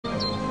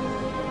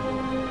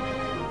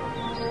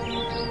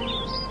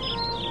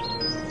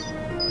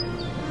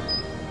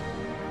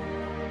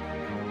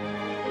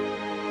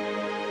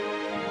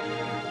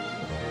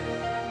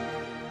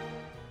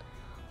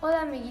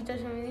amiguitos,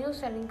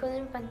 bienvenidos a Rincon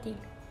Infantil.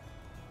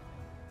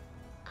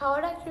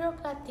 Ahora quiero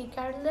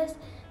platicarles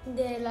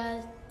de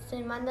la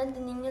semana de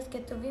niños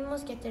que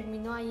tuvimos que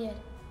terminó ayer.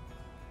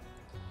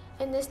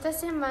 En esta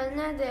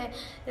semana de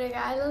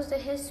regalos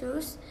de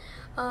Jesús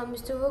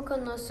estuvo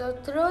con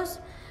nosotros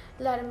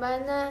la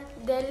hermana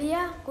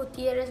Delia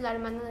Gutiérrez, la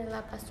hermana de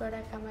la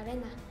pastora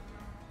Camarena.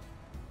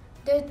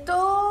 De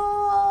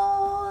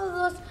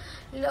todos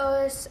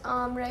los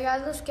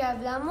regalos que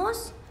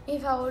hablamos, mi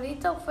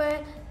favorito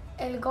fue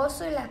el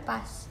gozo y la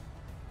paz.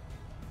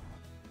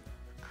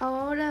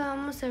 Ahora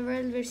vamos a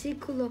ver el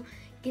versículo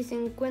que se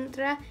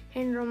encuentra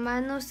en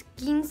Romanos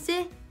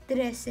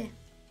 15:13.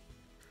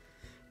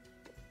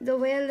 Lo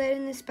voy a leer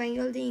en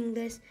español de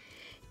inglés.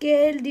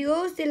 Que el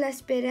Dios de la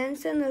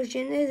esperanza nos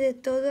llene de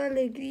toda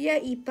alegría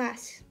y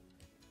paz.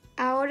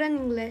 Ahora en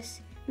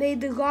inglés. May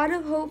the God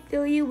of hope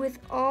fill you with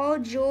all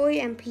joy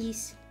and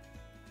peace.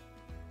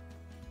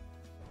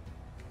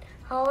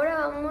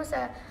 Ahora vamos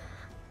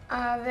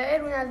a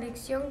ver una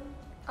lección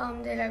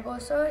de la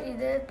gozo y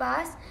de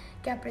paz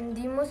que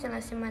aprendimos en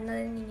la semana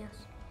de niños.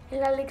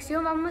 En la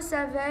lección vamos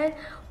a ver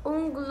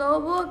un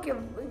globo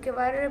que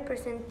va a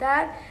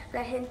representar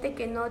la gente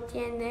que no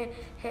tiene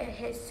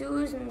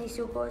Jesús, ni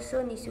su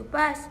gozo, ni su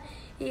paz.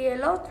 Y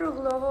el otro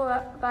globo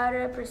va a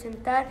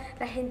representar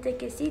la gente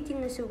que sí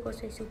tiene su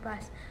gozo y su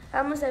paz.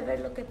 Vamos a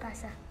ver lo que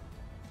pasa.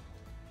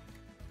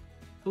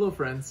 Hello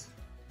friends,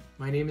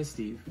 my name is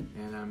Steve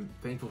and I'm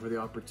thankful for the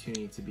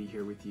opportunity to be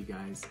here with you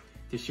guys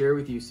to share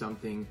with you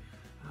something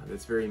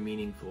that's very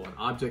meaningful, an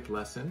object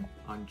lesson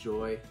on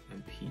joy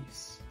and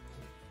peace.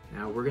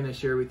 Now we're going to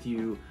share with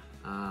you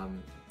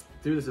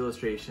through this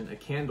illustration a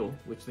candle,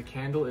 which the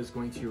candle is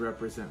going to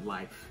represent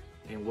life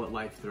and what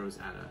life throws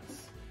at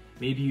us.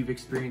 Maybe you've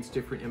experienced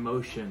different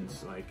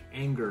emotions like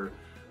anger,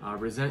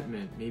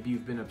 resentment, maybe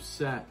you've been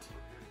upset,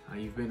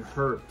 you've been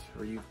hurt,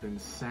 or you've been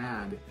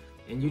sad,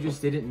 and you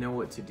just didn't know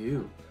what to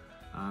do.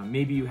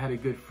 Maybe you had a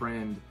good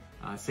friend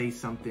say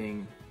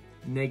something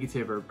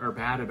negative or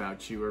bad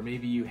about you, or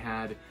maybe you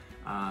had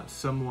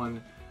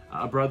someone,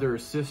 a brother or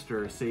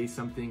sister, say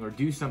something or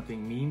do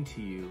something mean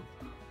to you,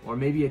 or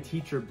maybe a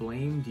teacher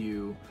blamed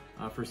you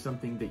for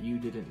something that you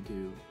didn't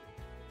do.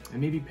 And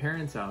maybe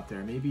parents out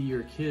there, maybe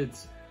your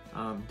kids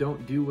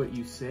don't do what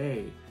you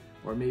say,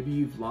 or maybe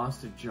you've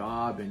lost a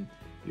job and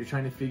you're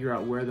trying to figure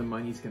out where the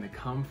money's going to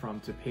come from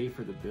to pay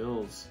for the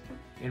bills.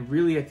 And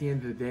really at the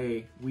end of the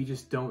day, we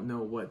just don't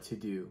know what to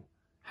do.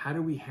 How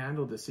do we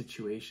handle the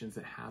situations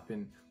that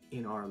happen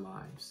in our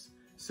lives?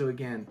 So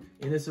again,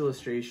 in this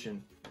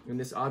illustration, in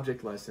this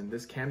object lesson,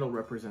 this candle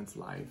represents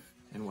life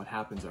and what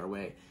happens our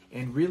way.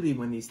 And really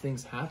when these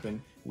things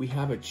happen, we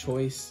have a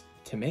choice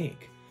to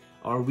make.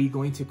 Are we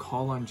going to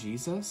call on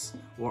Jesus,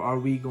 or are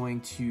we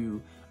going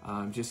to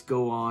just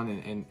go on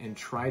and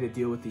try to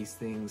deal with these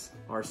things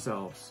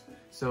ourselves?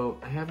 So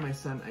I have my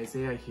son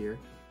Isaiah here,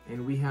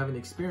 and we have an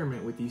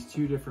experiment with these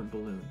two different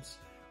balloons.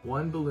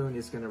 One balloon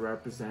is going to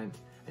represent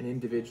an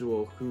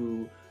individual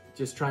who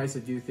just tries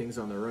to do things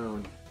on their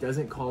own,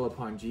 doesn't call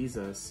upon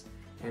Jesus.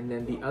 And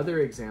then the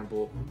other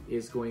example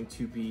is going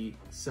to be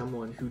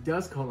someone who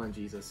does call on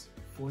Jesus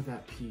for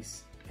that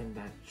peace and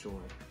that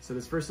joy. So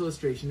this first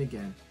illustration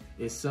again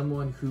is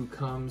someone who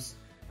comes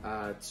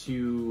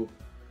who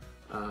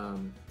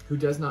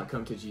does not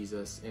come to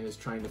Jesus and is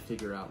trying to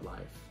figure out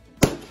life.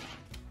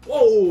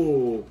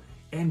 Whoa!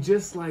 And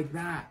just like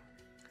that,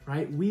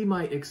 right? We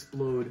might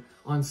explode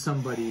on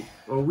somebody,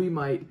 or we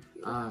might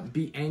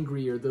be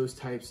angry, or those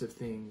types of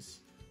things.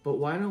 But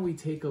why don't we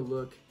take a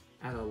look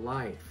at a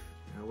life?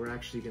 Now we're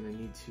actually going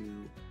to need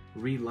to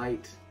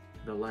relight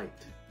the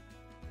light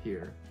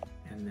here,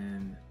 and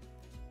then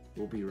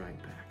we'll be right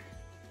back.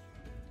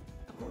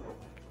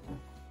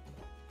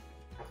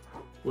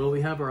 Well,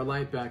 we have our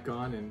light back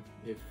on, and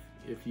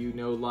if you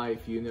know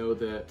life, you know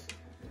that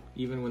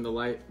even when the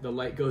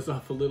light goes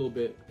off a little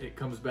bit, it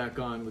comes back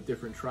on with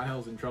different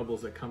trials and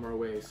troubles that come our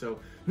way. So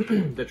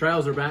the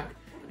trials are back,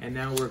 and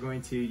now we're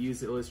going to use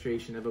the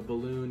illustration of a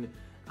balloon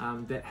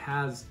that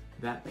has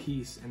that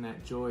peace and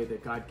that joy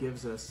that God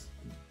gives us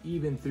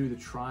even through the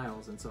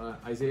trials. And so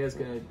Isaiah is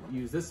going to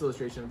use this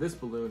illustration of this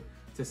balloon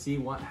to see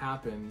what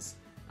happens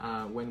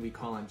when we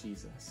call on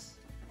Jesus.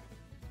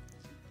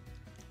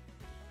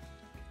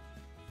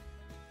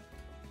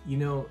 You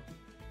know,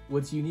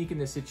 what's unique in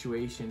this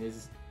situation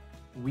is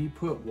we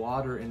put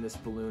water in this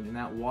balloon, and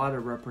that water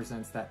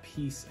represents that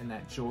peace and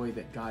that joy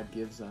that God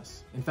gives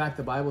us. In fact,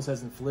 the Bible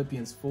says in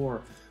Philippians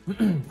 4,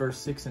 verse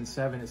 6 and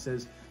 7, it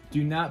says,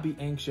 "Do not be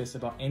anxious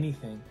about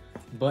anything,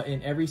 but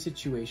in every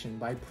situation,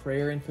 by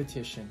prayer and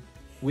petition,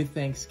 with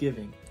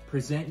thanksgiving,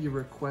 present your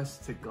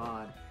requests to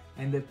God,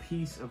 and the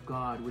peace of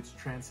God, which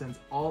transcends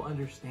all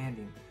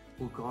understanding,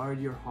 will guard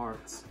your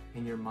hearts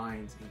and your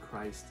minds in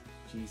Christ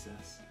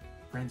Jesus."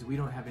 Friends, we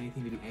don't have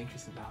anything to be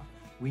anxious about.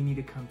 We need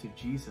to come to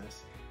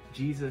Jesus.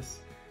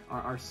 Jesus,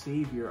 our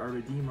Savior, our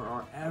Redeemer,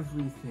 our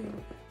everything,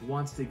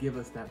 wants to give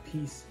us that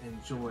peace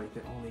and joy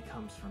that only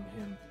comes from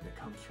Him, that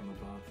comes from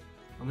above.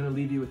 I'm going to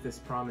leave you with this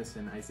promise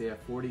in Isaiah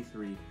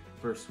 43,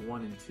 verse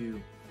 1 and 2.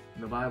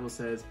 And the Bible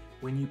says,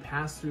 "When you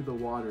pass through the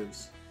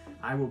waters,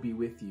 I will be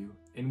with you.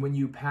 And when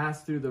you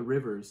pass through the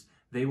rivers,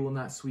 they will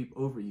not sweep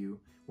over you.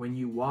 When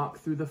you walk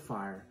through the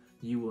fire,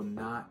 you will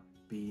not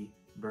be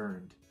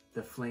burned.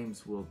 The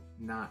flames will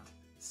not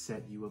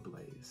set you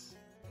ablaze.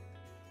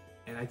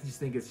 And I just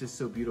think it's just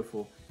so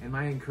beautiful. And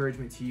my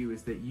encouragement to you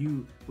is that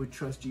you would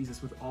trust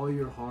Jesus with all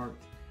your heart.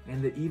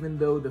 And that even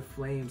though the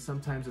flame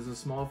sometimes is a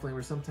small flame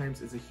or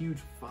sometimes is a huge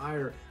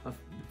fire of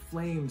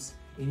flames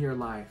in your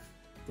life,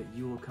 that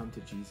you will come to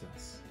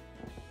Jesus.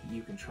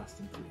 You can trust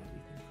him through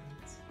everything,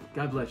 friends.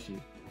 God bless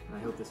you. And I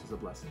hope this was a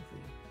blessing for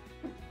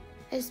you.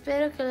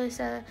 Espero que les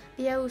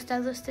haya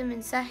gustado este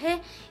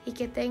mensaje y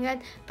que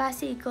tengan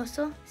paz y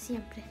gozo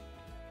siempre.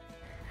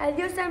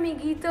 Adiós,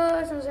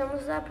 amiguitos. Nos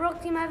vemos la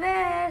próxima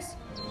vez.